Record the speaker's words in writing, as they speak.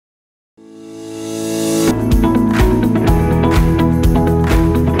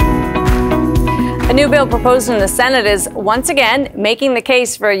new bill proposed in the Senate is once again making the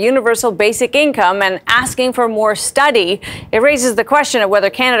case for a universal basic income and asking for more study. It raises the question of whether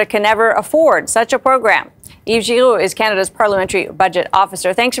Canada can ever afford such a program. Yves Giroux is Canada's Parliamentary Budget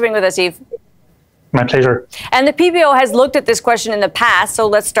Officer. Thanks for being with us, Yves. My pleasure. And the PBO has looked at this question in the past, so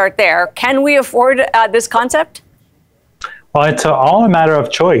let's start there. Can we afford this concept? Well, it's all a matter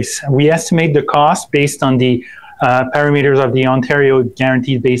of choice. We estimate the cost based on the parameters of the Ontario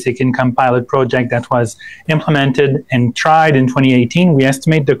Guaranteed Basic Income pilot project that was implemented and tried in 2018. We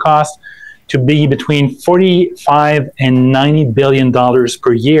estimate the cost to be between $45 and $90 billion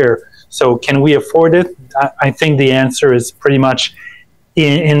per year. So can we afford it? I think the answer is pretty much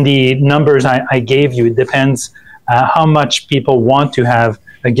in the numbers I gave you. It depends how much people want to have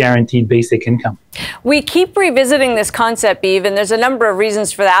a guaranteed basic income. We keep revisiting this concept, Yves, and there's a number of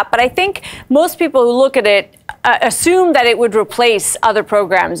reasons for that. But I think most people who look at it assume that it would replace other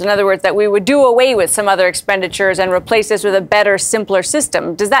programs. In other words, that we would do away with some other expenditures and replace this with a better, simpler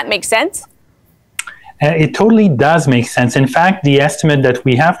system. Does that make sense? It totally does make sense. In fact, the estimate that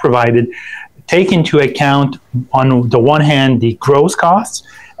we have provided take into account, on the one hand, the gross costs,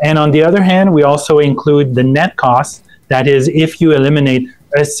 and on the other hand, we also include the net costs. That is, if you eliminate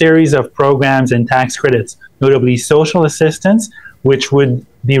a series of programs and tax credits, notably social assistance, which would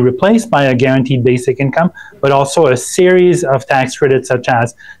be replaced by a guaranteed basic income, but also a series of tax credits such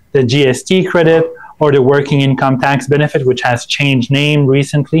as the GST credit or the working income tax benefit, which has changed name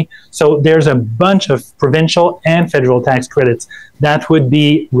recently. So there's a bunch of provincial and federal tax credits that would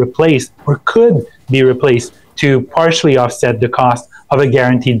be replaced or could be replaced to partially offset the cost of a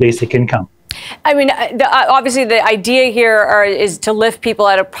guaranteed basic income. I mean, obviously the idea here is to lift people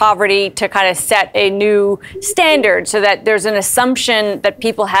out of poverty, to kind of set a new standard so that there's an assumption that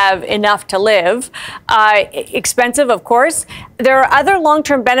people have enough to live. Expensive, of course. There are other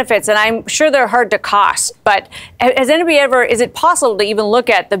long-term benefits, and I'm sure they're hard to cost. But has anybody ever, is it possible to even look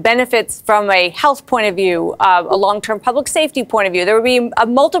at the benefits from a health point of view, a long-term public safety point of view? There would be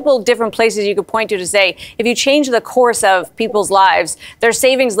multiple different places you could point to say, if you change the course of people's lives, there's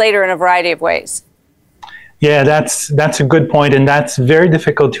savings later in a variety of ways. Yeah, that's a good point, and that's very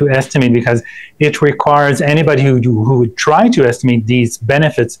difficult to estimate because it requires anybody who would try to estimate these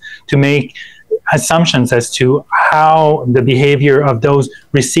benefits to make assumptions as to how the behavior of those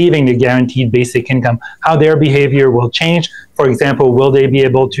receiving the guaranteed basic income, how their behavior will change. For example, will they be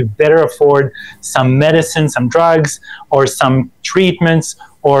able to better afford some medicine, some drugs, or some treatments,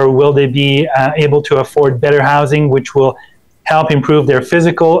 or will they be able to afford better housing, which will help improve their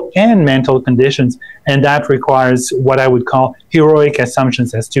physical and mental conditions? And that requires what I would call heroic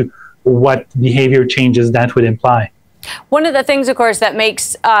assumptions as to what behavior changes that would imply. One of the things, of course, that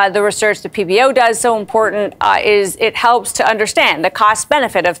makes the research the PBO does so important is it helps to understand the cost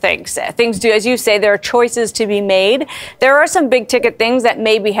benefit of things. Things do, as you say, there are choices to be made. There are some big ticket things that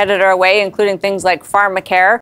may be headed our way, including things like pharmacare.